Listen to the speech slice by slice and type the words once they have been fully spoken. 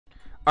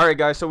Alright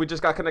guys, so we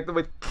just got connected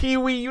with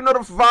Kiwi. You know the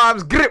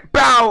vibes. Get it,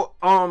 bow!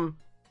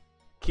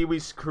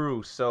 Kiwi's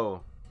crew.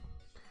 So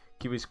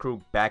Kiwi's crew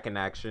back in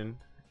action.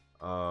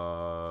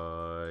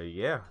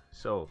 Yeah.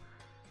 So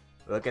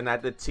looking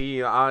at the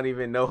team, I don't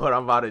even know what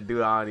I'm about to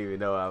do. I don't even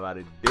know what I'm about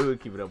to do.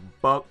 Keep it a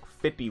buck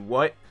 50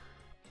 what?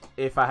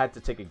 If I had to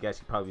take a guess,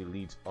 he probably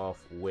leads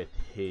off with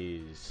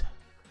his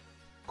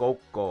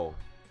Coco.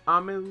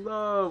 I'm in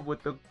love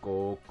with the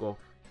Coco.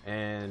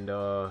 And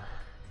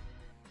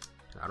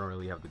I don't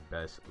really have the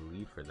best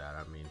lead for that.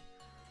 I mean,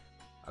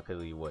 I could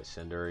lead what?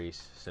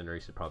 Cinderace.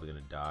 Cinderace is probably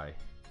gonna die.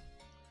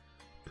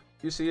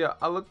 You see,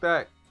 I looked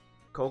at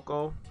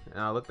Coco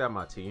and I looked at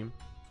my team.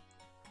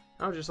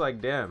 I was just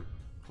like, damn,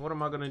 what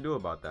am I gonna do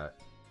about that?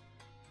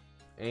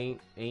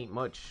 Ain't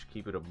much.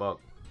 Keep it a buck.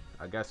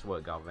 I guess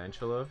what?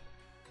 Galvantula?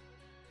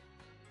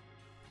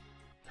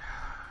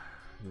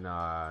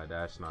 Nah,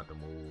 that's not the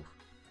move.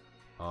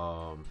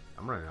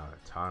 I'm running out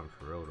of time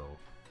for real though.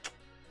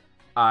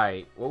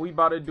 Alright, what we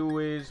about to do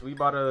is we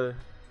about to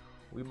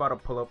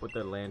pull up with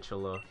the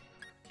Lantula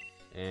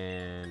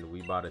and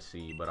we about to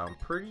see, but I'm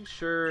pretty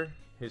sure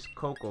his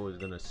Coco is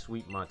gonna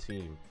sweep my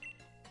team.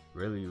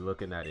 Really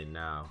looking at it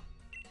now.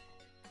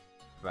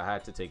 If I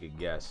had to take a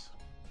guess.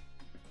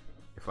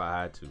 If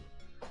I had to.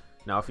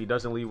 Now if he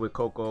doesn't lead with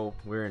Coco,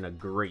 we're in a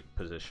great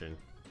position.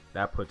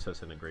 That puts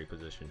us in a great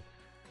position.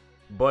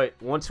 But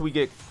once he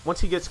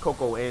gets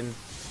Coco in,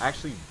 I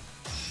actually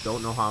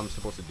don't know how I'm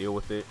supposed to deal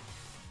with it.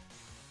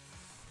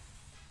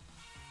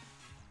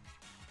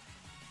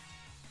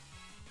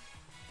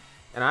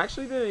 And I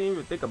actually didn't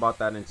even think about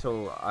that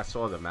until I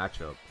saw the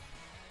matchup.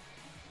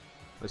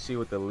 Let's see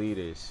what the lead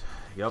is.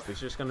 Yup, it's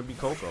just gonna be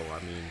Coco. I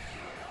mean,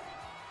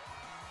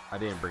 I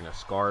didn't bring a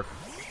scarf.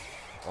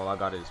 All I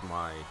got is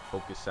my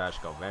Focus Sash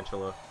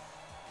Galvantula.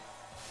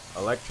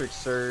 Electric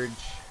Surge.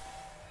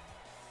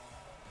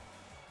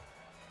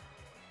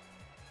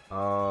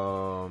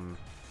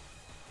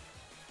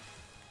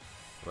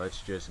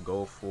 Let's just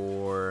go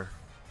for...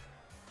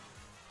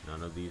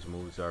 None of these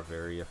moves are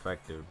very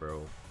effective,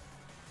 bro.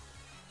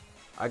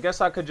 I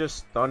guess I could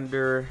just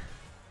Thunder,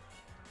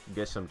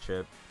 get some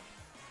chip.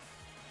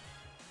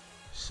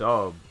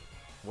 Sub.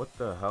 What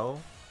the hell?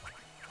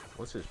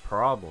 What's his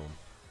problem?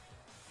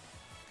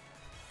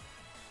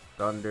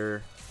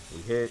 Thunder.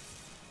 We hit.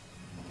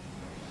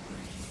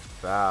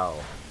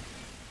 Foul.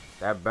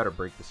 That better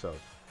break the sub.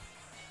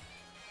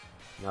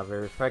 Not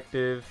very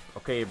effective.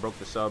 Okay, it broke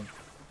the sub.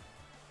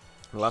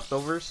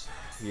 Leftovers?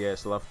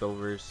 Yes,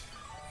 leftovers.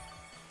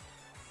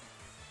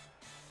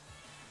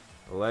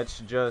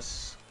 Let's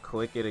just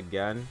click it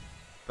again.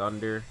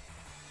 Thunder.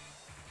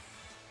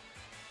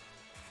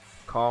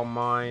 Calm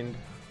Mind.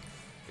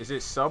 Is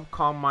it sub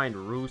Calm Mind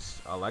Roost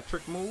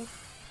electric move?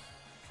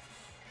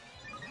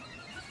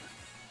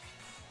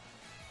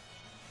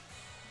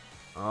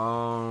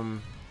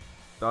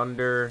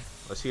 Thunder.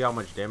 Let's see how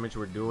much damage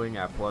we're doing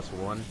at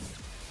 +1.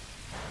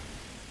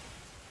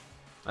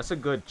 That's a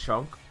good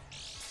chunk.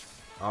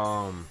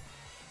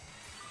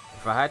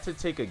 If I had to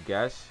take a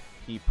guess,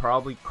 he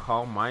probably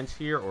Calm Minds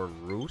here or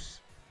Roost.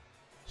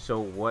 So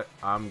what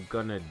I'm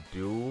gonna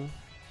do...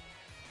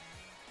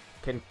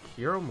 Can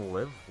Kyurem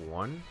live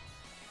 1?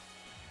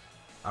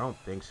 I don't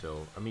think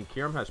so. I mean,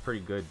 Kyurem has pretty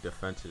good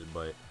defenses,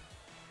 but...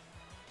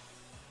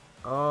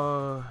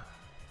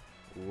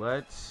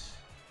 Let's...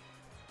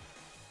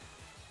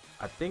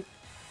 I think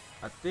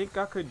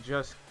I could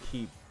just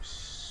keep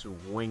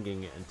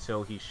swinging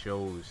until he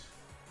shows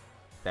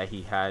that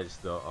he has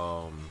the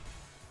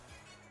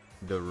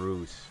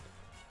Roost.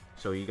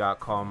 So he got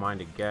Calm Mind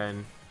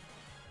again.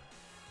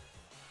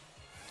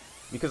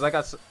 Because I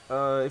got,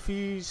 if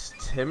he's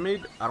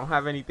timid, I don't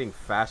have anything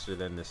faster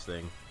than this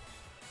thing.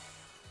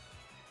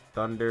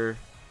 Thunder,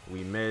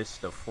 we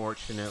missed,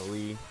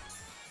 unfortunately.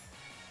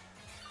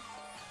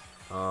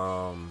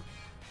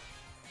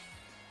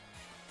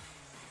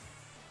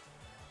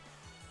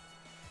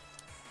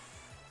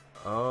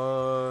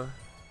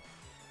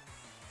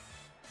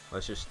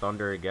 Let's just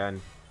Thunder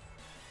again.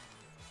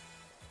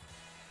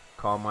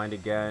 Calm Mind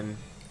again.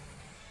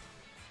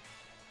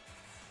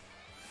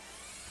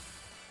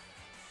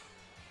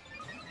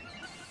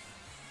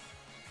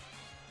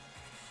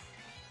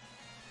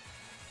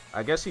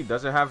 I guess he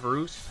doesn't have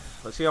Roost.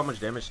 Let's see how much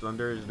damage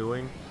Thunder is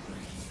doing.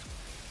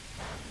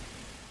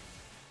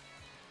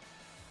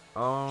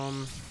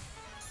 I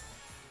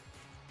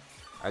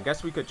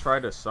guess we could try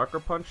to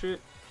Sucker Punch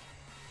it.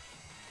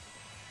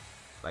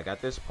 Like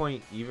at this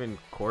point, even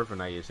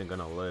Corviknight isn't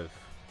gonna live.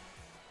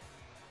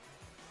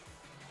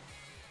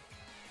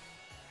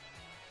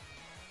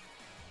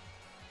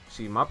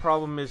 See, my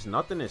problem is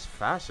nothing is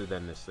faster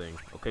than this thing.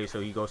 Okay, so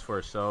he goes for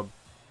a sub.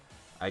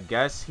 I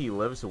guess he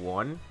lives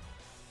 1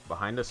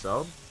 behind the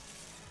sub.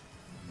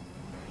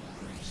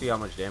 See how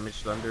much damage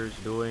Thunder is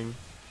doing.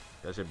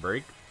 Does it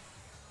break?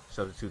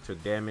 Substitute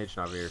took damage,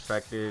 not very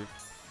effective.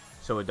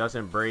 So it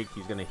doesn't break.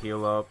 He's gonna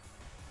heal up.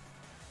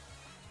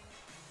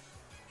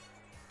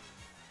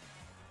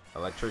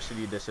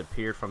 Electricity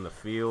disappeared from the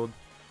field.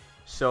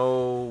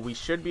 So we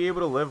should be able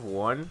to live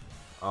 1.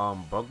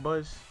 Bug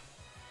Buzz.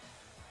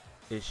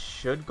 It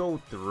should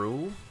go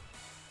through.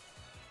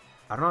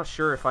 I'm not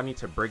sure if I need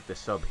to break the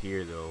sub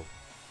here though.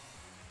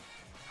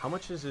 How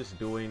much is this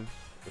doing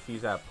if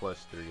he's at +3?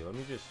 Let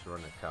me just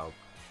run a calc.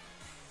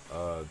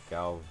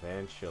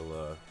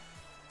 Galvantula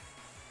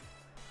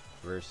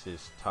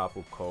versus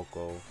Tapu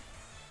Koko.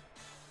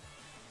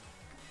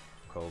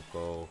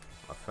 Coco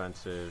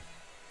offensive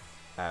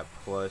at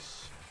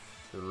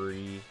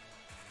 +3.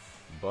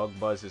 Bug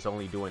Buzz is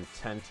only doing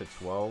 10 to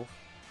 12.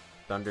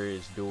 Thunder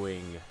is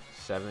doing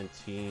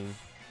 17.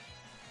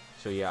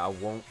 So yeah, I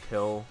won't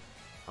kill.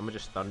 I'm gonna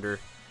just Thunder.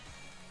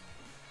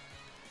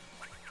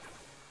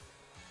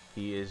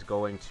 He is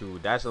going to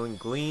Dazzling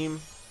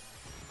Gleam.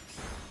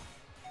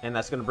 And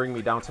that's gonna bring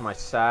me down to my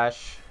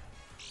Sash.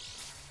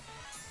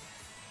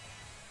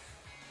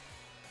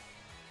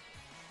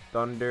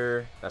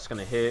 Thunder, that's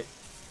gonna hit.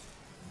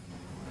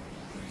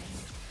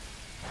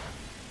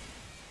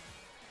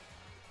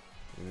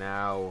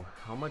 Now,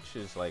 how much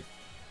is like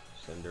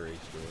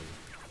Cinderace doing?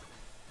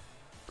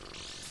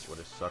 What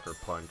is Sucker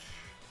Punch?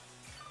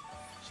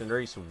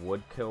 Cinderace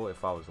would kill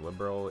if I was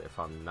liberal. If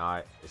I'm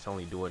not, it's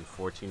only doing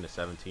 14 to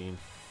 17,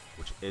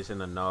 which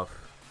isn't enough.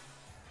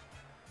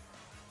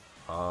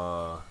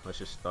 Let's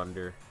just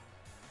Thunder.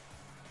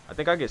 I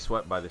think I get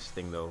swept by this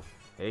thing though.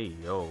 Hey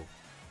yo,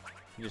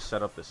 you just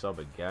set up the sub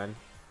again.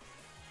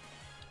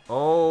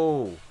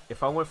 Oh,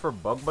 if I went for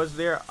Bug Buzz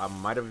there, I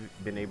might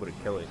have been able to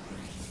kill it.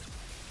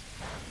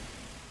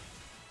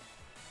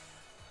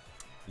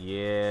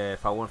 Yeah,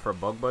 if I went for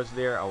Bug Buzz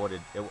there, I would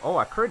have. Oh,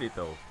 I crit it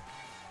though.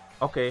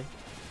 Okay,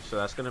 so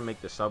that's gonna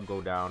make the sub go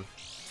down.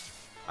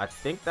 I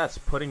think that's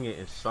putting it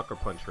in Sucker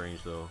Punch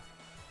range though.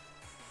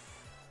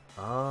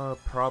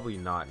 Probably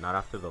not. Not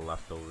after the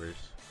leftovers.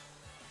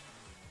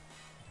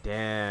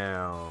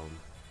 Damn.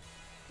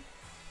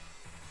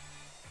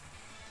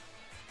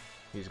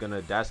 He's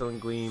gonna Dazzling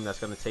Gleam. That's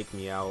gonna take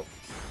me out.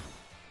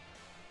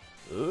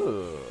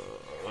 Ugh.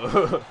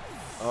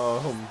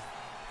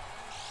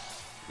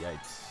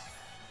 Yikes.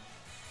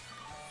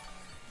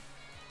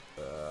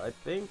 I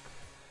think.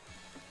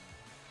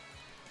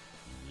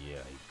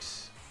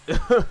 Yikes.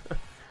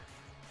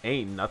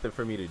 Ain't nothing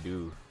for me to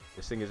do.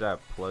 This thing is at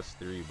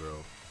 +3,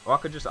 bro. Oh, I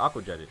could just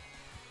Aqua Jet it.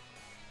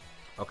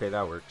 Okay,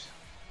 that works.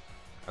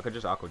 I could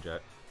just Aqua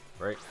Jet,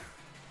 right?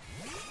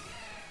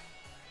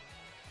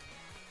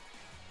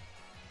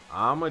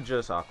 I'ma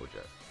just Aqua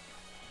Jet.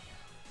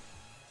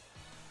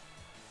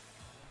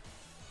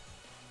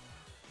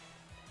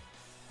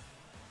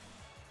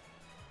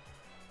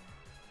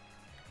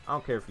 I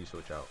don't care if you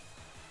switch out.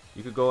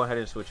 You could go ahead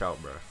and switch out,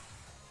 bro.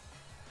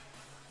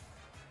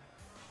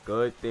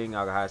 Good thing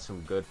I had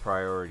some good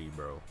priority,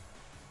 bro.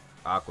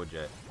 Aqua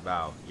Jet.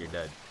 Wow, you're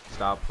dead.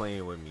 Stop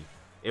playing with me.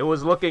 It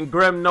was looking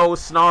grim, no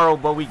Snarl,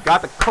 but we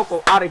got the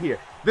Coco out of here.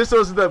 This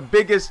was the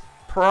biggest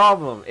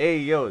problem. Hey,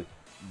 yo.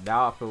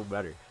 Now I feel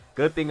better.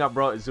 Good thing I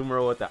brought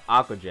Azumarill with the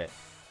Aqua Jet.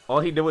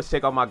 All he did was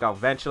take out my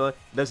Galvantula.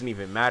 Doesn't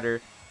even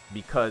matter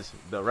because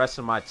the rest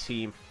of my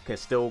team can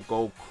still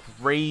go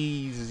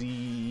crazy.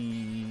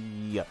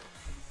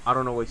 I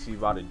don't know what he's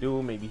about to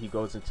do. Maybe he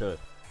goes into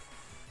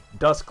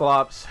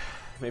Dusclops.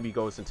 Maybe he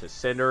goes into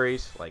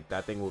Cinderace. Like,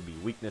 that thing will be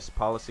weakness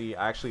policy.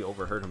 I actually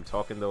overheard him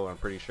talking, though. I'm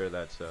pretty sure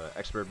that's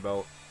Expert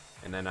Belt.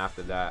 And then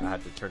after that, I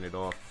had to turn it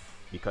off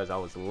because I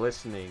was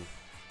listening.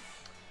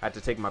 I had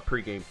to take my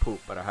pregame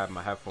poop, but I had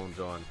my headphones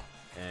on.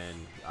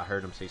 And I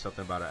heard him say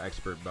something about an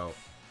Expert Belt.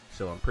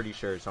 So I'm pretty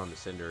sure it's on the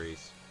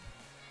Cinderace.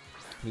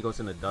 He goes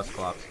into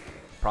Dusclops.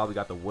 Probably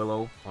got the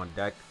Willow on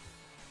deck.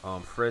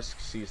 Frisk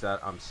sees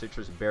that I'm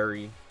Citrus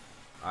Berry.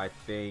 I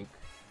think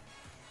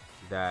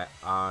that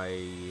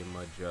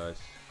I'ma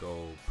just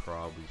go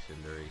probably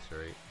Cinderace,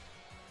 right?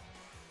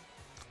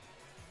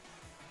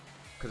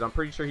 Because I'm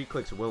pretty sure he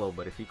clicks Willow,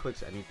 but if he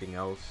clicks anything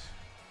else,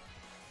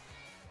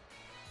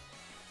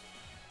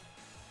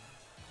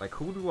 like,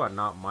 who do I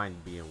not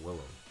mind being Willow?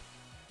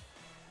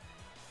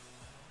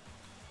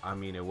 I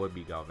mean, it would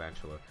be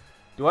Galvantula.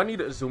 Do I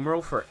need a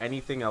Azumarill for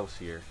anything else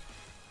here?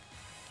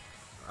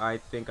 I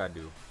think I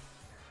do.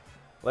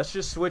 Let's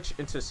just switch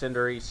into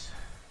Cinderace.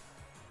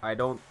 I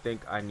don't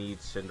think I need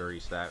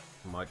Cinderace that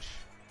much.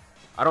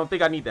 I don't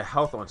think I need the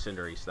health on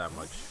Cinderace that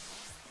much.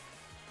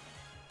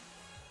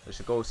 Let's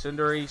go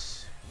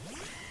Cinderace.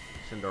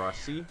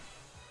 Cinderace.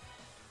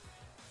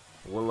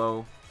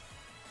 Willow.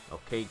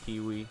 Okay,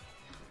 Kiwi.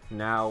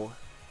 Now,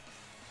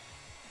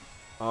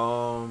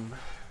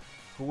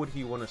 who would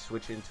he want to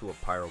switch into a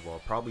Pyro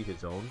Ball? Probably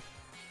his own.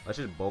 Let's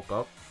just bulk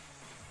up.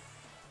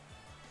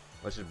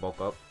 Let's just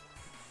bulk up.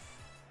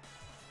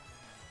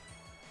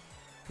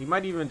 He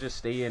might even just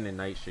stay in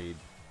Nightshade.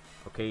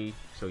 Okay,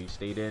 so he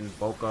stayed in,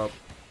 bulk up.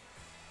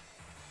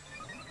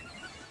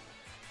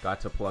 Got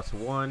to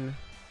 +1.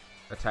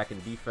 Attack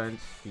and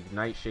defense. He's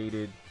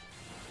Nightshaded.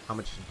 How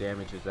much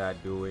damage is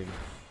that doing?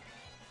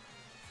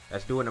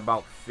 That's doing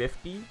about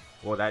 50.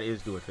 Well, that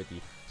is doing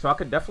 50. So I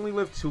could definitely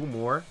live 2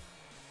 more.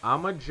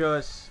 I'ma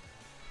just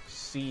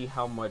see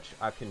how much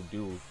I can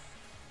do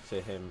to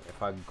him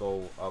if I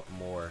go up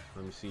more.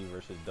 Let me see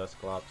versus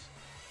Dusclops.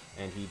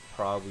 And he'd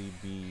probably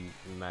be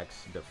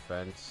max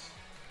defense.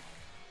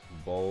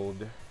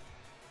 bold.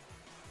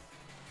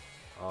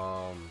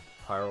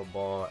 Pyro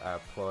Ball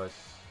at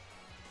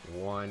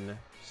 +1.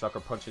 Sucker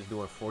Punch is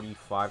doing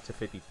 45 to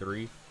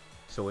 53.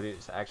 So it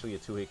is actually a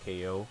 2-hit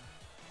KO.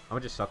 I'm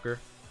gonna just Sucker.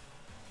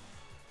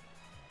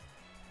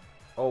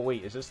 Oh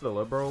wait, is this the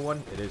Libero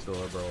one? It is the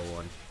Libero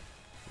one.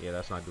 Yeah,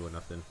 that's not doing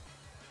nothing.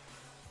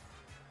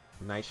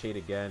 Nightshade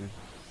again.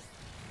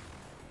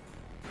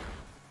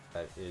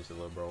 That is the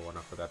Libero one.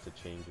 I forgot to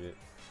change it.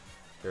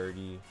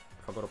 30.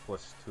 If I go to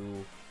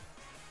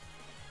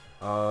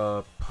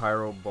 +2.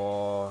 Pyro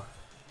Ball.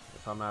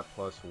 If I'm at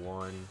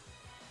 +1.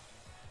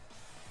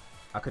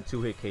 I could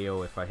 2-hit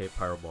KO if I hit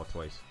Pyro Ball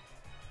twice.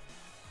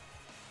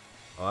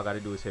 All I gotta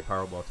do is hit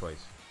Pyro Ball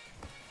twice.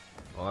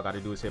 All I gotta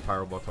do is hit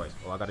Pyro Ball twice.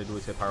 All I gotta do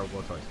is hit Pyro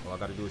Ball twice. All I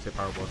gotta do is hit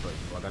Pyro Ball twice.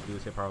 All I gotta do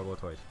is hit Pyro Ball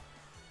twice.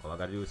 All I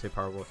gotta do is hit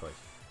Pyro Ball twice.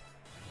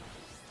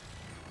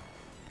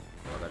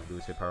 All I gotta do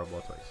is hit Pyro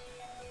Ball twice.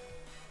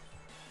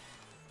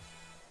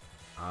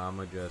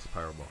 I'ma just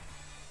Pyro Ball.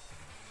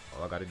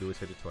 All I gotta do is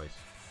hit it twice.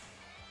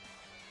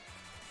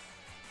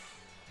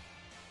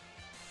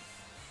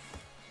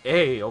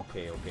 Hey,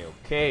 okay.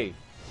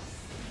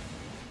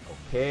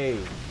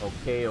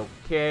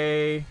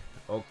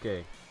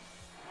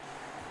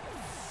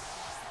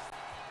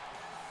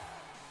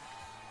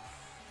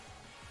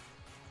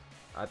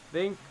 I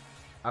think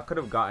I could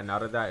have gotten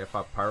out of that if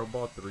I Pyro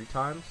Ball 3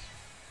 times.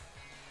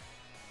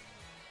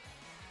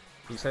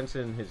 He sends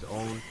in his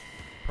own,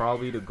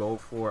 probably to go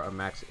for a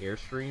max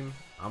airstream.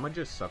 I'ma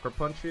just Sucker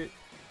Punch it,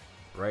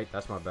 right?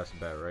 That's my best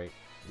bet, right?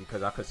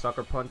 Because I could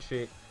Sucker Punch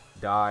it,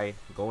 die,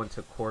 go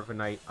into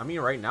Corviknight. I mean,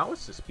 right now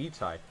it's a speed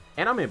tie,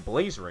 and I'm in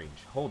Blaze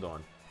range. Hold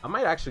on, I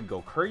might actually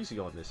go crazy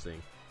on this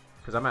thing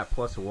because I'm at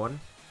 +1.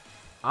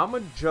 I'ma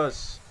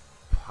just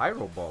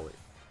Pyro Ball it.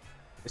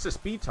 It's a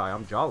speed tie.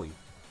 I'm jolly.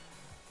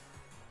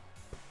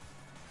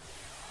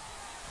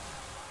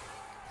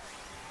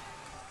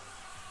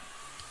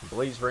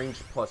 Blaze range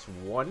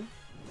 +1.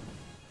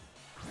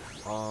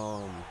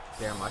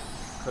 Damn, I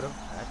could have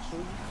actually.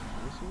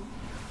 Let me see.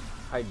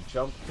 High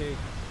jump kick.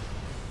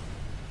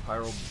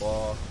 Pyro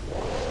Ball.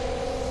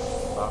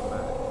 I'm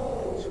at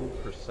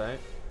 2%.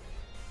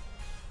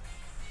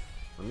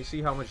 Let me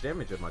see how much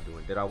damage am I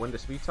doing. Did I win the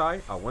speed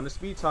tie? I won the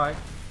speed tie.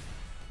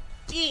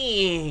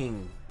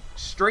 Dang!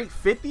 Straight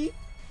 50?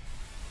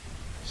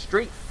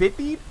 Straight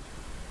 50?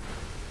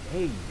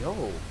 Hey,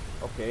 yo.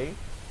 Okay.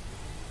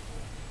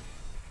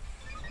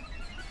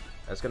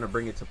 That's gonna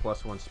bring it to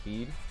 +1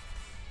 speed.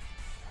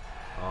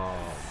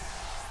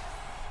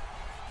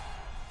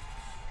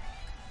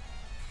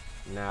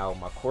 Now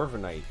my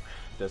Corviknight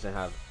doesn't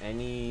have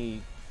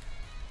any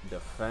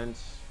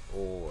defense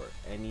or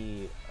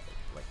any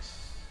like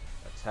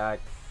attack.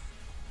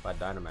 If I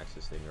Dynamax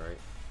this thing, right?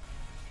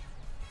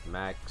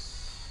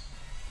 Max.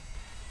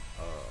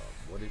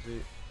 What is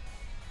it?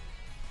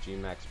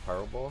 Gmax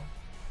Pyro Ball?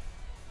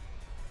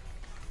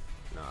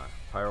 Nah,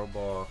 Pyro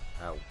Ball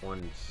at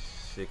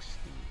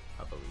 160.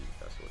 I believe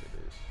that's what it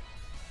is.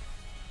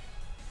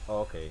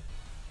 Oh, okay.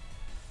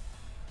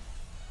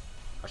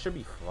 I should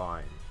be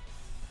fine.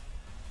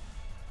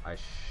 I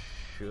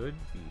should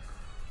be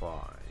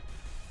fine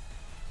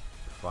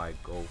if I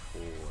go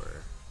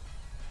for.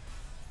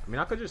 I mean,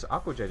 I could just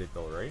Aqua Jet it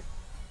though, right?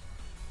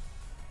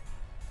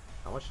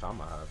 How much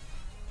time I have?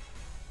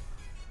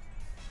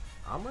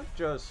 I'ma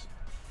just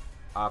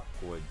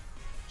Aqua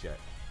Jet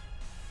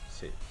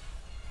it.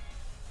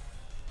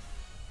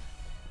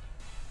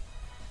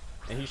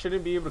 And he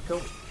shouldn't be able to kill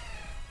me.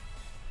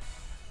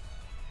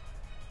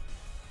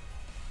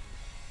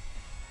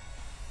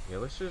 Yeah,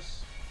 let's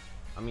just.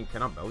 I mean,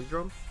 can I belly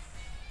drum?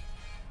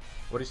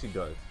 What does he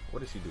do?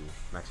 What does he do?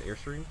 Max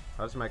airstream?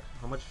 How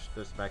much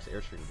does max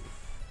airstream do?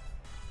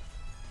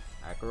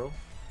 Acro?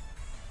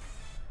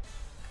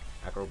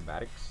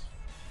 Acrobatics?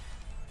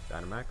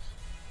 Dynamax?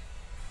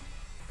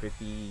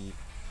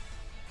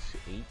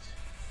 58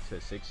 to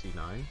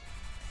 69.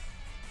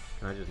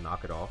 Can I just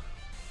knock it off?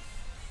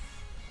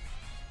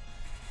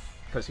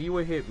 Because he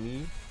would hit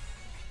me.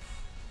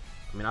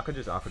 I mean, I could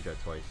just Aqua Jet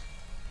twice.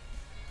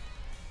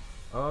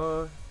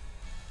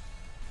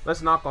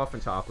 Let's knock off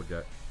into Aqua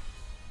Jet.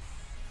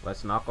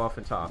 Let's knock off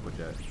into Aqua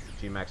Jet.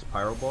 Gmax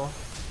Pyro Ball.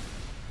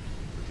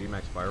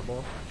 Gmax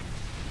Fireball.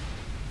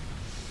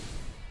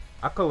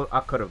 I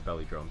could have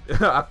belly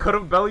jumped. I could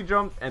have belly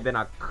jumped and then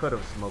I could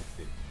have smoked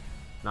it.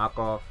 Knock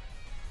off.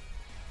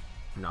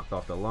 Knocked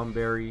off the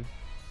Lumberry.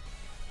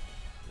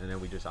 And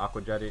then we just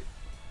Aqua Jet it.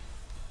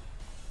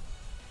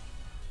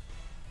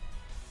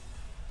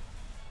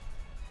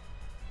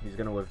 He's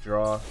gonna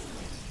withdraw.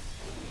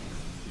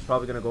 He's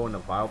probably gonna go into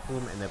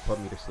Vileplume and then put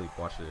me to sleep.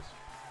 Watch this.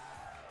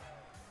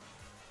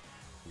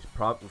 He's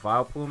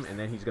Vileplume and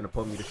then he's gonna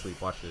put me to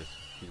sleep. Watch this.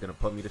 He's gonna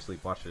put me to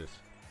sleep. Watch this.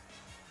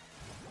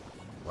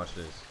 Watch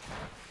this.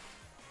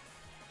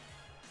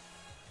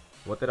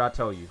 What did I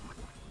tell you?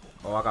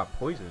 Oh, I got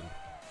poisoned.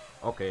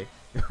 Okay.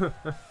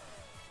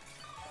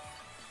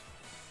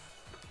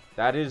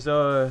 That is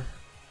that's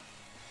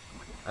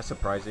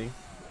surprising.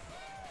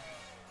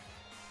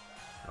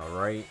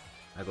 Alright.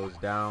 That goes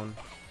down.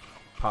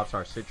 Pops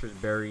our Citrus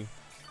Berry.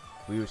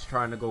 We was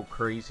trying to go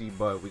crazy,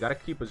 but we gotta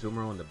keep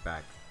Azumarill in the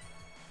back.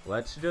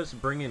 Let's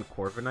just bring in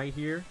Corviknight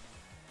here.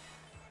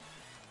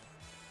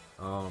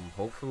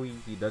 Hopefully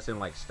he doesn't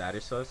like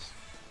status us.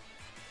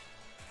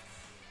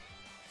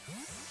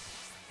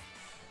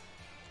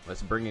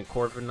 Let's bring in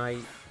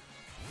Corviknight.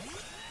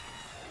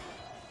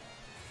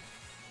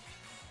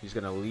 He's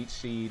gonna Leech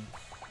Seed.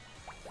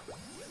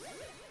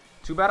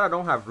 Too bad I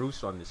don't have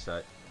Roost on this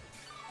set.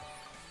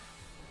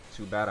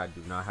 Too bad I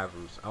do not have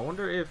Roost. I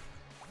wonder if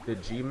the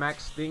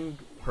Gmax thing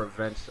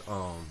prevents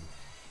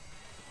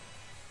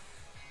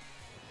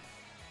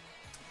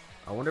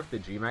I wonder if the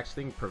Gmax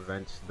thing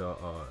prevents the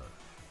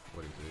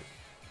what is it?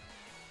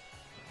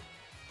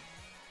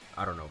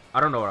 I don't know.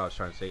 I don't know what I was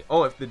trying to say.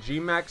 Oh, if the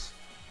Gmax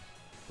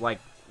like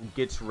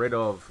gets rid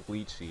of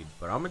Leech Seed,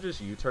 but I'm gonna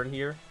just U-turn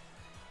here.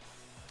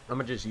 I'm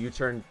gonna just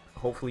U-turn,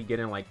 hopefully get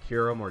in like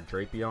Kyurem or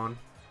Drapion,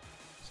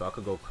 so I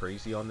could go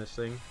crazy on this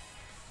thing.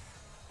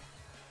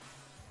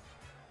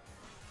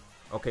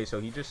 Okay, so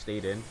he just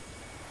stayed in.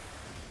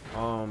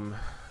 I'm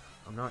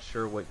not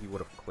sure what he would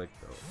have clicked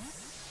though.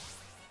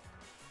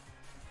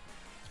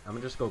 I'm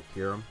gonna just go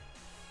Kyurem.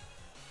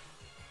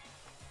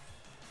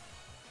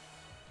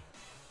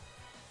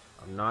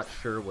 I'm not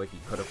sure what he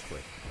could have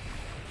clicked.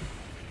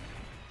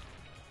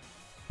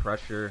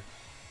 Pressure.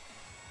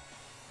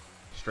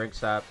 Strength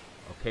Sap.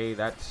 Okay,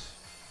 that's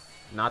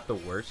not the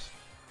worst.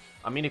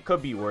 I mean, it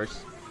could be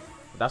worse,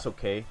 but that's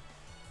okay.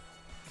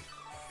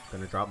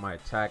 Gonna drop my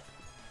attack,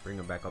 bring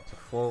him back up to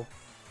full.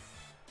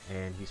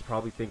 And he's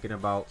probably thinking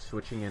about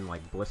switching in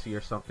like Blissey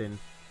or something.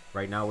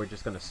 Right now, we're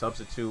just gonna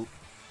substitute.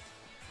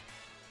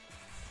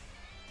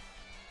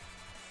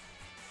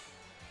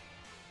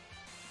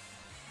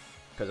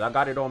 Because I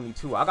got it on me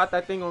too. I got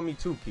that thing on me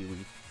too, Kiwi.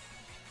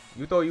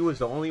 You thought you was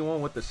the only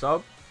one with the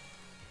sub?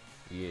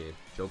 Yeah,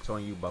 joke's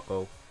on you,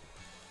 bucko.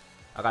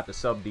 I got the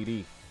sub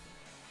DD.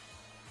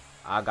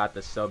 I got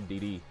the sub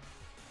DD.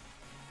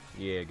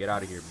 Yeah, get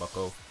out of here,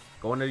 bucko.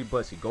 Go into your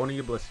Blissey. Go into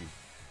your Blissey.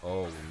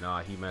 Oh,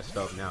 nah, he messed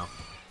up now.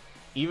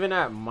 Even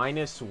at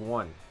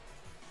 -1.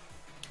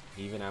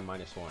 Even at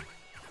 -1.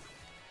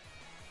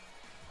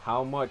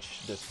 How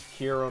much does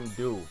Kyurem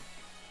do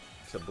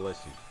to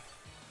Blissey?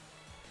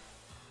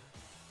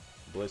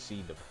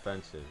 Blissey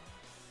defensive.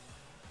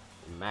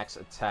 Max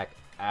attack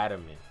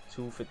adamant.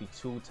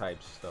 252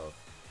 type stuff.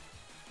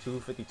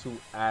 252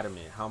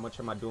 adamant. How much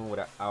am I doing with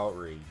an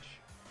outrage?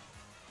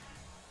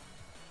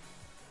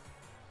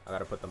 I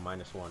gotta put the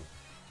 -1.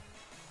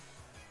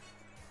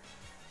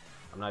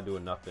 I'm not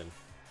doing nothing.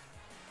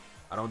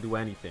 I don't do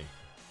anything.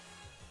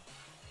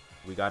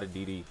 We got a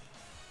DD.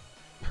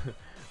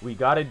 We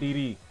got a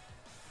DD.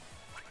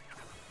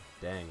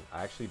 Dang,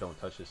 I actually don't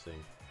touch this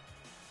thing.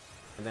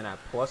 And then at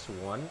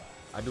 +1,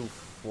 I do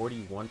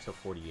 41 to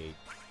 48.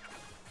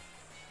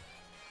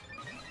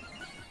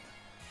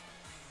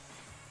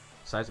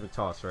 Seismic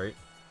Toss, right?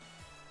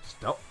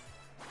 Stop.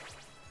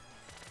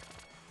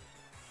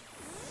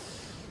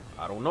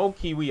 I don't know,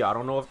 Kiwi. I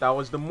don't know if that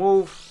was the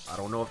move. I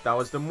don't know if that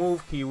was the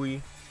move,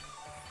 Kiwi.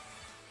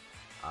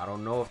 I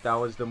don't know if that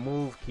was the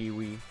move,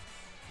 Kiwi.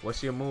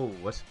 What's your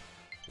move?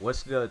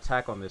 What's the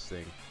attack on this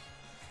thing?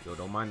 Yo,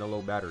 don't mind the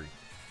low battery.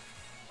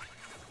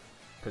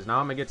 Because now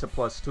I'm going to get to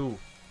 +2.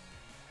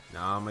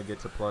 Now I'm going to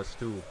get to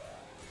 +2.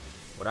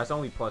 Well, that's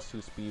only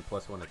 +2 speed,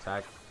 +1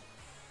 attack.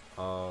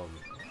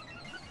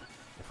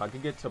 If I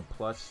could get to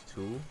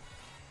 +2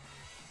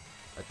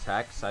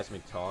 attack,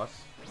 Seismic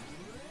Toss.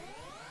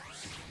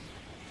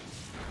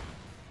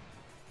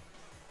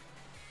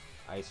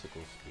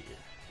 Icicle Spear.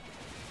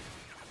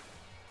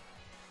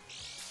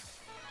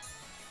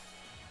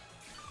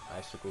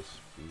 Icicle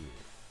Spear.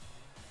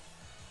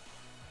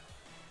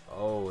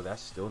 Oh,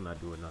 that's still not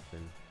doing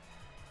nothing.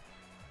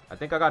 I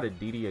think I got a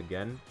DD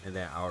again, and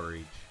then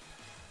Outrage.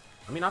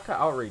 I mean, I could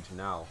Outrage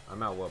now.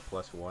 I'm at, what,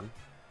 +1?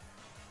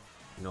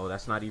 No,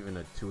 that's not even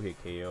a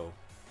 2-hit KO.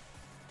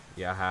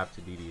 Yeah, I have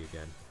to DD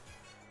again.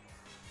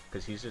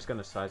 Because he's just going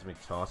to Seismic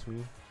Toss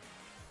me.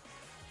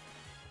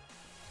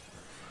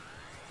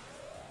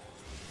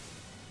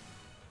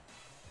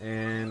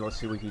 And let's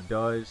see what he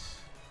does.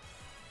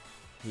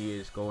 He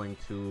is going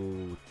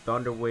to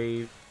Thunder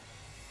Wave.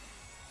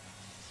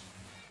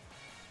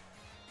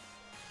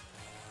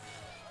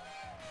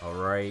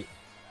 Alright.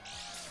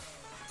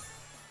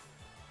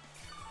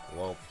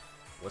 Well,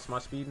 what's my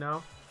speed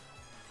now?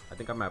 I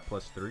think I'm at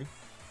 +3.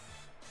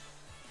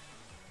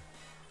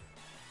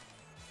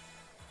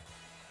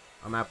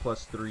 I'm at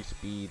 +3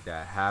 speed.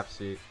 That halves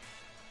it.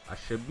 I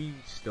should be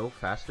still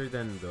faster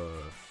than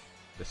the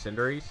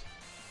Cinderace.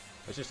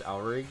 Let's just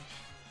Outrage.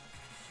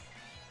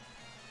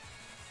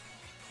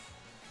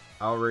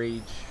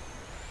 Outrage.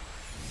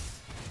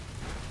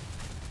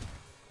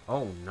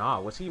 Oh, nah.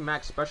 Was he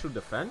max special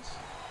defense?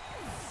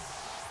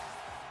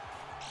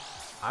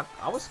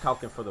 I was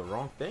calcing for the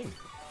wrong thing.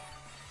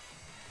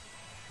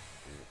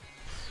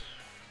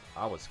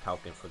 I was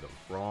calcing for the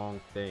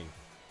wrong thing.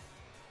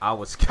 I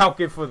was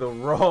calcing for the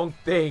wrong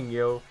thing,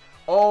 yo.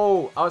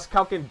 Oh, I was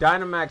calcing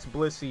Dynamax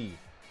Blissey.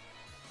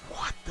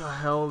 What the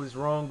hell is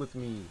wrong with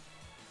me?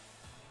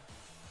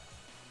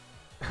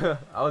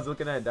 I was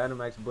looking at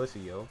Dynamax Bussy,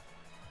 yo.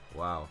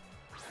 Wow.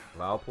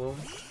 Vileplume.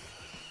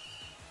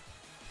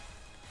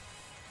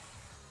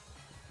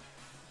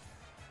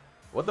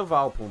 What the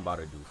Vileplume about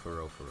to do, for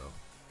real, for real?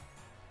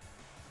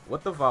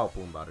 What the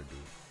Vileplume about to do?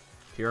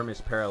 Kyurem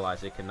is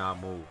paralyzed, it cannot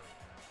move.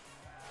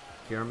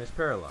 Kyurem is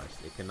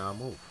paralyzed, it cannot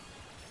move.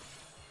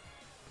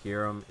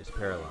 Kyurem is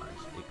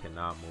paralyzed, it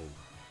cannot move.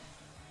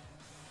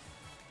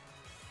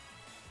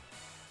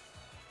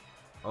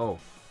 Oh,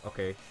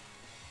 okay.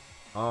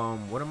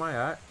 What am I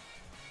at?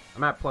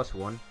 I'm at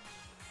 +1.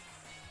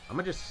 I'm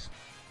gonna just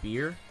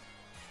spear.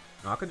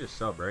 No, I could just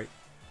sub, right?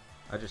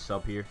 I just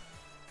sub here.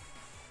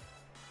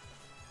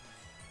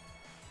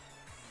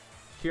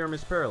 Kyurem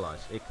is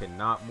paralyzed. It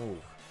cannot move.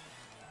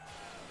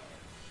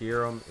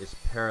 Kyurem is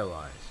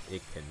paralyzed.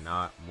 It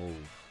cannot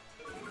move.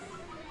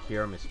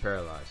 Kyurem is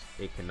paralyzed.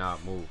 It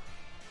cannot move.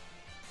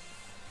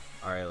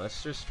 Alright,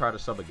 let's just try to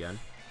sub again.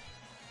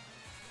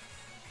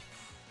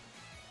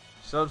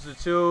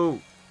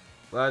 Substitute!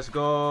 Let's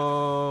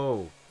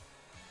go!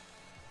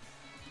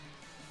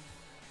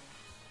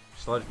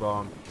 Sludge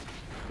Bomb.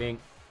 Bink.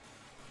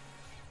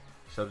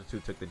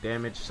 Substitute took the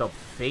damage. Sub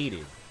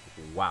faded.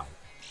 Wow.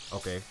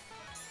 Okay.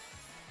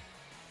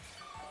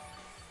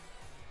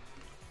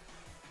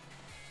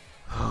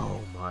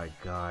 Oh my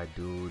god,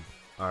 dude.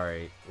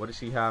 Alright. What does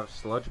he have?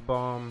 Sludge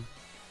Bomb.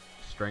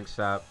 Strength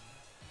Sap.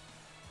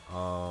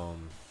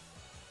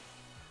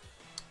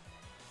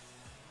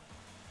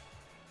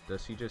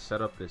 Does he just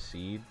set up the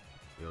seed?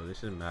 Yo,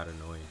 this is mad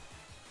annoying.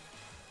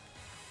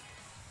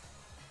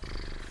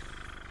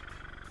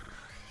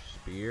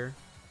 Spear.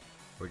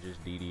 Or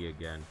just DD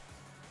again.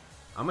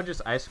 I'm gonna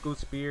just Icicle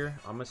Spear.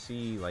 I'm gonna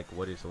see like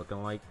what it's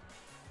looking like.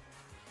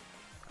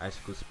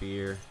 Icicle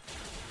Spear.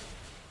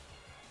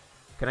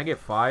 Can I get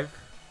 5?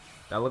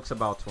 That looks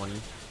about 20.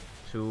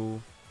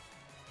 2.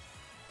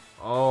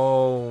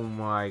 Oh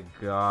my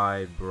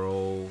god,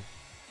 bro.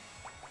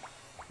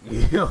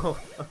 Yo.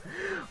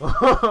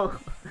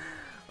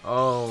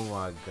 Oh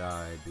my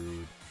god,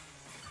 dude.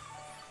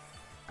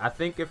 I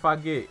think if I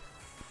get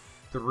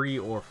 3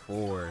 or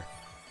 4,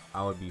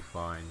 I would be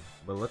fine.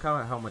 But look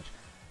how much,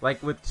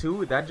 like with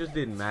 2, that just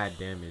did mad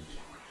damage.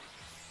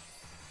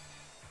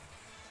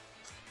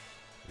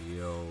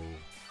 Yo.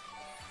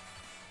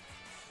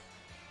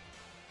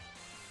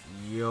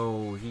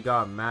 Yo, he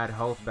got mad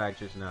health back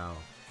just now.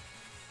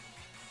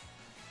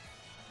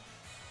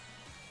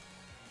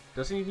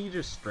 Doesn't he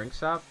just Strength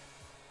Sap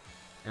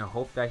and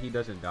hope that he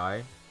doesn't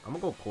die? I'm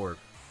gonna go Corv.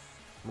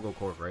 I'm gonna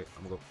go Corv, right?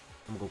 I'm gonna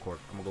go Corv.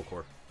 I'm gonna go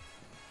Corv.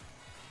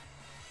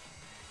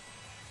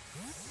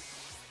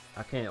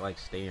 I can't like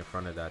stay in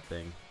front of that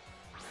thing.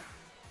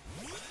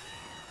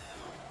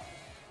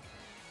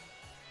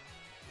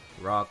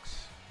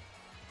 Rocks.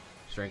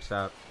 Strength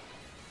Sap.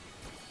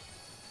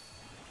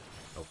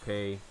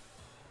 Okay.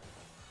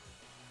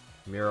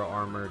 Mirror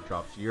Armor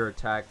drops your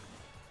attack.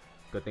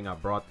 Good thing I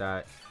brought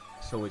that.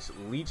 So it's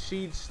Leech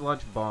Seed,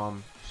 Sludge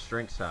Bomb,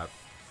 Strength Sap.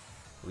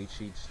 Leech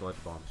Seed,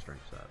 Sludge Bomb,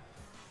 Strength Sap.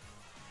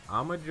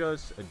 I'ma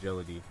just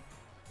Agility.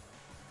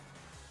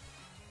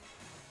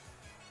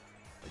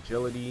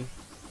 Agility.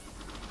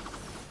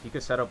 He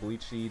could set up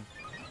Leech Seed.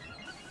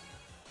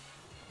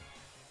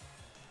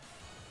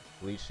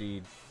 Leech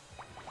Seed.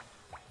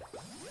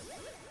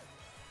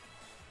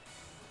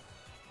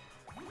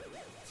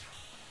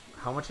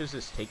 How much is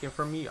this taken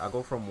from me? I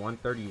go from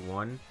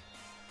 131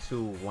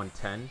 to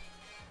 110.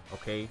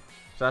 Okay,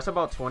 so that's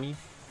about 20.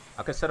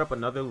 I could set up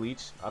another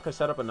Leech. I could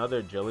set up another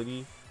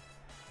Agility.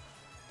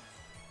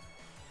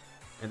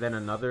 And then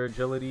another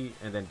Agility.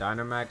 And then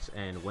Dynamax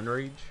and Wind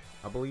Rage,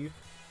 I believe.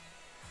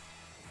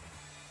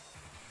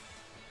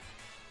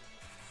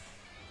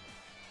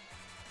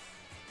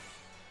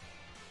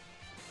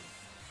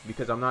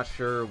 Because I'm not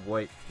sure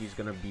what he's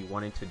going to be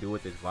wanting to do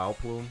with his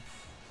Vileplume.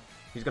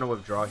 He's going to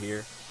withdraw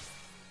here.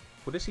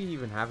 What does he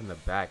even have in the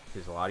back?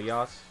 His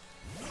Latios?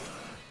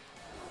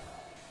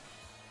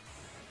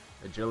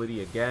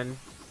 Agility again.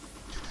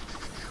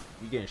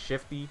 You getting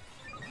shifty.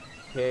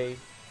 Okay.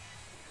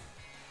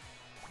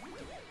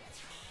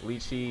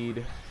 Leech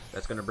Seed.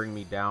 That's going to bring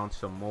me down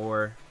some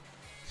more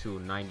to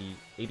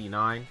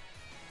 89.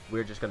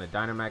 We're just going to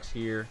Dynamax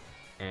here.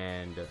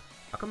 And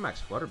I can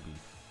max Flutter Bee.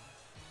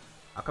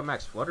 I can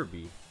max Flutter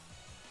Bee.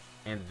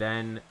 And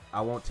then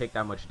I won't take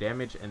that much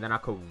damage. And then I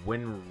could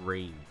Wind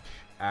Rage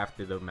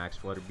after the max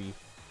Flutter Bee.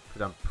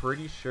 Because I'm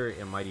pretty sure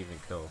it might even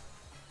kill.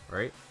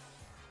 Right?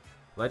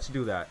 Let's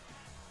do that.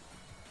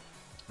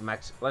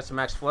 Let's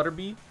max Flutter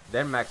Bee,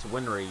 then max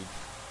Wind Rage,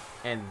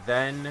 and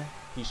then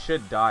he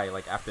should die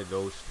like after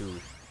those two.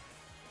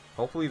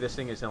 Hopefully this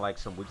thing isn't like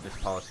some weakness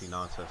policy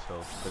nonsense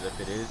though, because if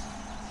it is,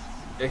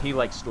 if he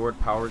like stored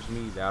powers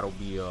me, that'll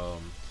be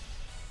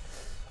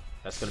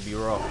that's gonna be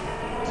rough.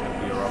 It's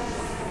gonna be a rough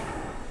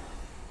one.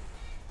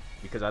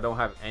 Because I don't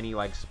have any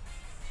like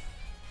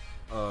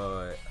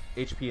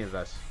HP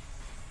invest.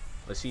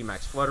 Let's see,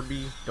 max Flutter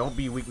Bee. Don't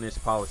be weakness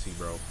policy,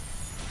 bro.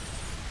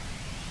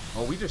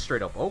 Oh, we just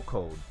straight up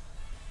O-code.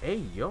 Hey,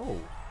 yo.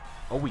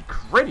 Oh, we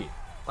crit it.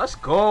 Let's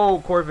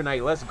go,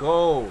 Corviknight. Let's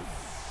go.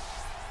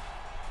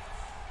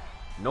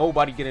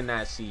 Nobody get in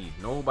that seed.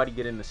 Nobody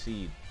get in the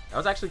seed. That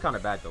was actually kind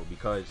of bad though,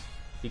 because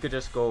he could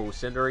just go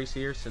Cinderace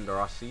here,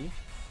 Cinderace,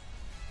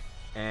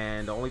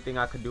 and the only thing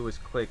I could do is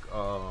click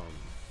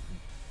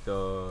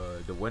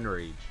the Wind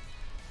Rage.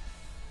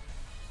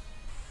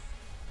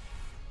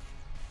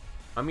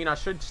 I mean, I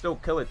should still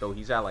kill it though.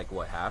 He's at like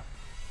what, half?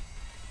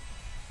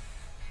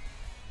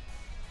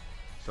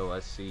 So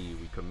let's see.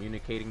 We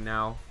communicating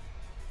now.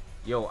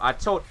 Yo,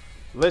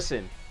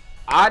 listen,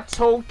 I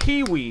told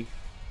Kiwi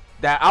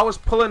that I was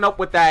pulling up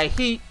with that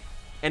heat,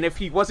 and if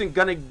he wasn't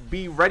gonna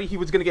be ready, he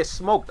was gonna get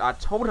smoked. I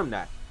told him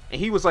that,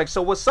 and he was like,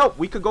 so what's up?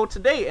 We could go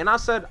today. And I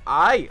said,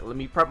 alright, let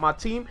me prep my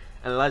team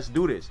and let's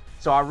do this.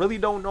 So I really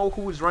don't know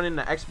who was running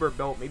the expert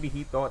belt. Maybe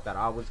he thought that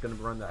I was gonna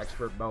run the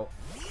expert belt,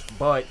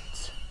 but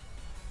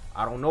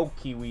I don't know,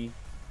 Kiwi.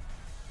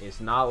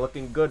 It's not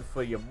looking good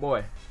for your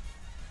boy.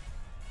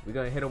 We're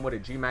gonna hit him with a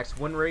Gmax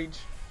Wind Rage.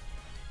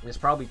 This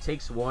probably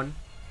takes one.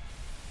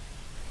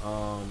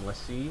 Let's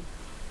see.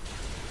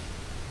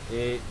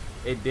 It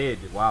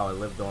did. Wow, it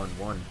lived on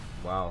one.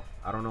 Wow.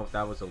 I don't know if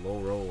that was a low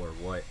roll or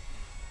what.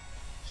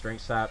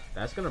 Strength Sap.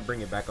 That's gonna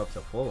bring it back up to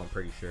full, I'm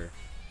pretty sure.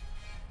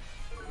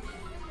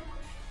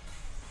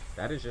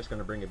 That is just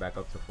gonna bring it back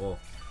up to full.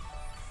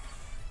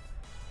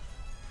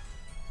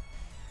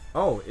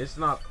 Oh, it's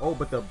not. Oh,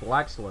 but the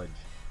Black Sludge.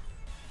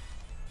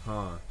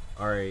 Huh.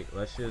 Alright,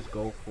 let's just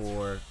go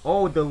for...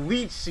 Oh, the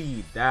Leech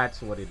Seed.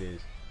 That's what it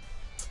is.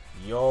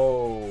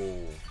 Yo.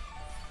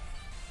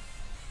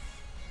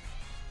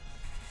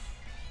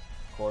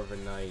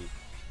 Corviknight.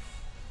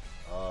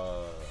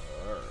 I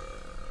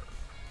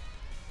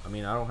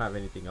mean, I don't have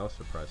anything else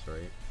to press,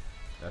 right?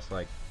 That's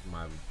like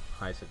my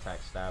highest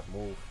attack stab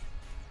move.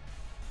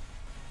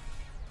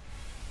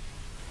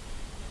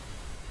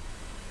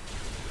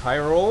 High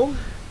roll?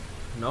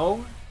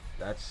 No.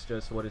 That's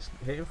just what it's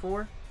hitting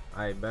for?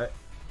 I bet.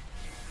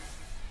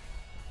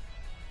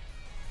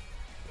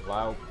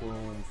 Vile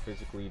Plume,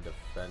 physically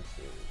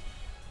defensive.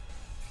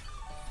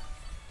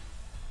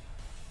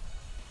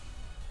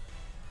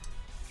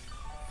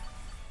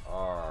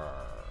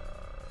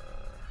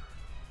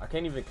 I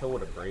can't even kill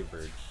with a Brave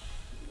Bird.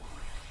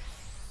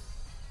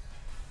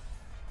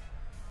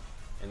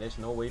 And there's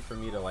no way for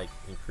me to like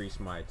increase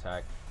my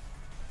attack.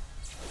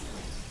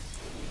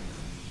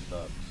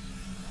 Sucks.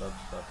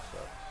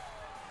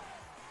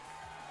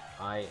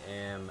 I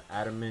am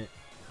adamant.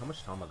 How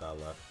much time I got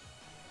left?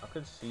 I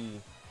could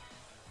see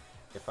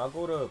if I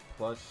go to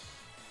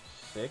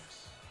 +6,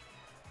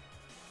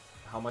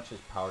 how much is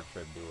Power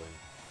Trip doing?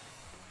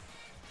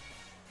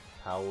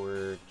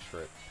 Power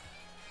Trip.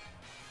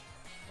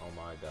 Oh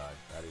my god,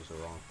 that is the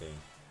wrong thing.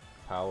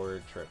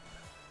 Power Trip.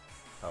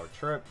 Power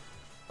Trip.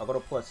 I'll go to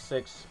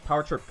 +6.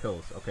 Power Trip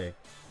kills. Okay.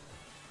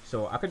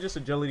 So I could just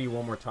agility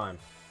one more time.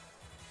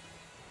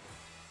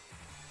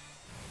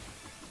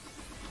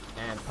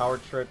 And Power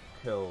Trip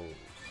kills.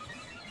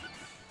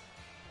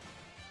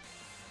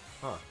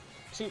 Huh.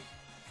 See?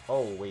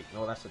 Oh, wait.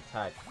 No, that's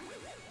attack.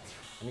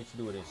 I need to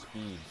do it in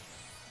speed.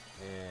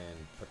 And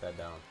put that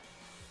down.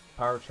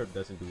 Power Trip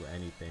doesn't do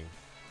anything.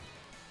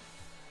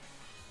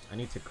 I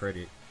need to crit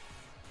it.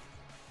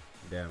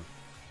 Damn.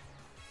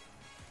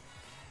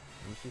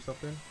 Let me see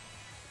something.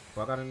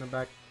 What I got in the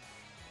back?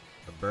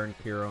 A Burn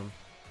Kyurem.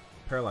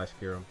 Paralyzed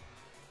Kyurem.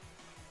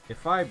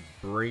 If I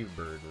Brave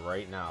Bird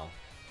right now,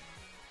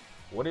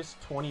 what is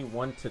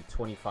 21 to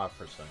 25%?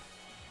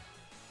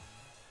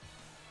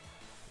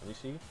 Let me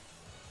see.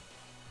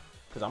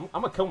 Because I'm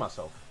gonna kill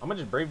myself. I'm gonna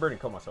just Brave Bird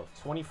and kill myself.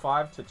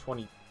 25 to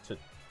 20 to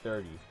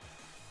 30.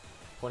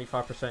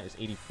 25% is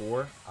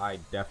 84. I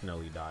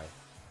definitely die.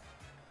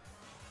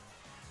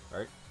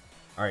 Alright.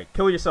 Alright,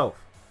 kill yourself.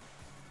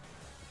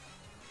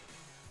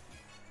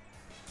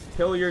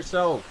 Kill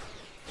yourself.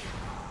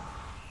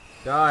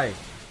 Die.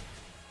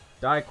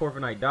 Die,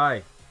 Corviknight,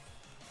 die.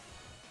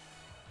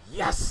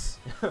 Yes!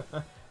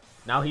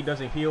 Now he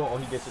doesn't heal. All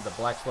he gets is the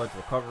Black Sludge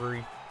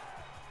recovery.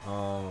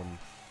 And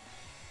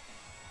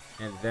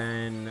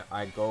then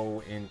I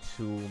go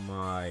into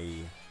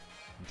my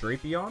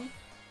Drapion,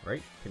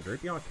 right? Can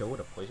Drapion kill with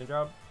a Poison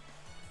Jab?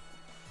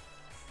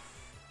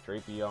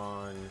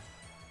 Drapion,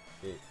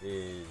 it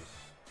is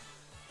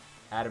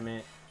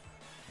Adamant.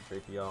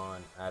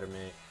 Drapion,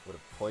 Adamant with a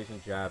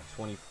Poison Jab,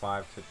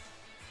 25 to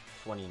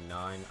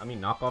 29. I mean,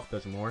 Knockoff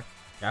does more.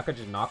 Yeah, I could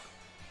just knock.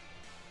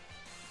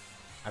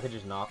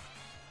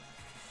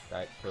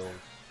 That kills.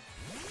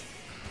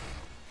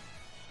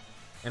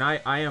 And I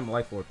am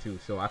Life Orb too,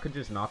 so I could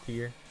just knock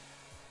here.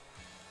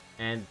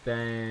 And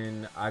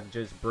then I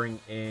just bring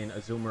in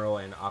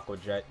Azumarill and Aqua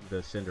Jet the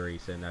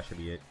Cinderace, and that should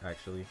be it,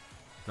 actually.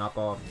 Knock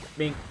off.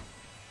 Bink.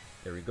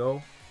 There we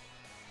go.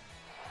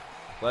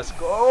 Let's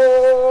go!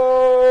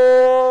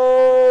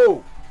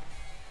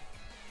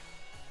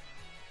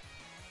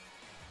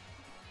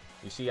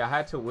 You see, I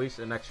had to waste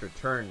an extra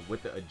turn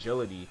with the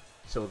agility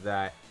so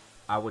that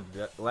I would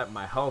let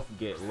my health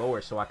get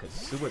lower so I could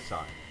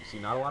suicide. You see,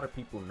 not a lot of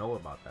people know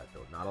about that,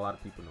 though. Not a lot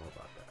of people know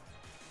about that.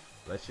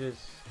 Let's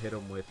just hit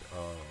him with,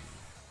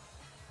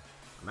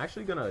 I'm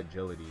actually gonna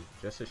agility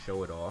just to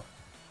show it off.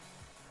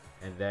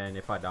 And then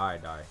if I die, I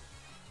die.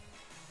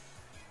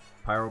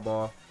 Pyro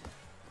Ball.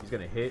 He's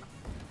gonna hit.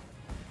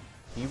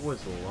 He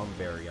was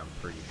Lumberry, I'm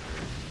pretty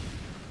sure.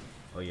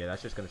 Oh yeah,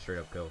 that's just gonna straight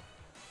up kill.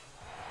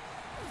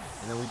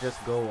 And then we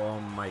just go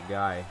my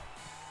guy,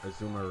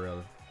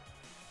 Azumarill.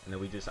 And then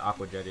we just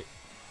Aqua Jet it.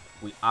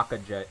 We Aqua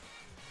Jet.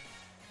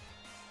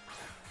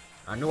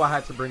 I knew I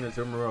had to bring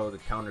Azumarill to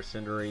counter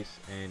Cinderace,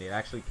 and it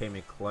actually came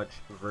in clutch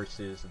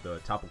versus the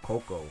Tapu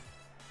Koko.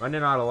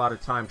 Running out a lot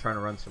of time trying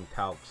to run some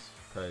calcs,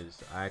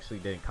 because I actually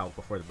didn't calc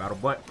before the battle,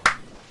 but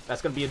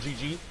that's going to be a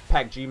GG.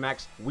 PAC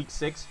Gmax, week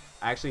 6.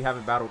 I actually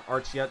haven't battled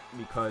Arts yet,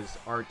 because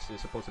Arts is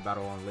supposed to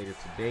battle on later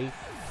today,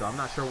 so I'm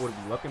not sure what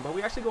it'll be looking, but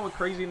we actually going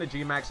crazy in the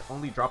Gmax,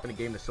 only dropping a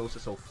game to Sosa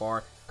so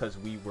far, because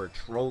we were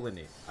trolling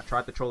it. I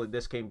tried to troll it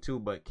this game too,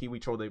 but Kiwi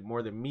trolled it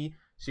more than me.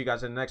 See you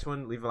guys in the next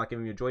one. Leave a like if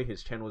you enjoy.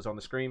 His channel is on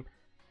the screen.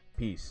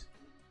 Peace.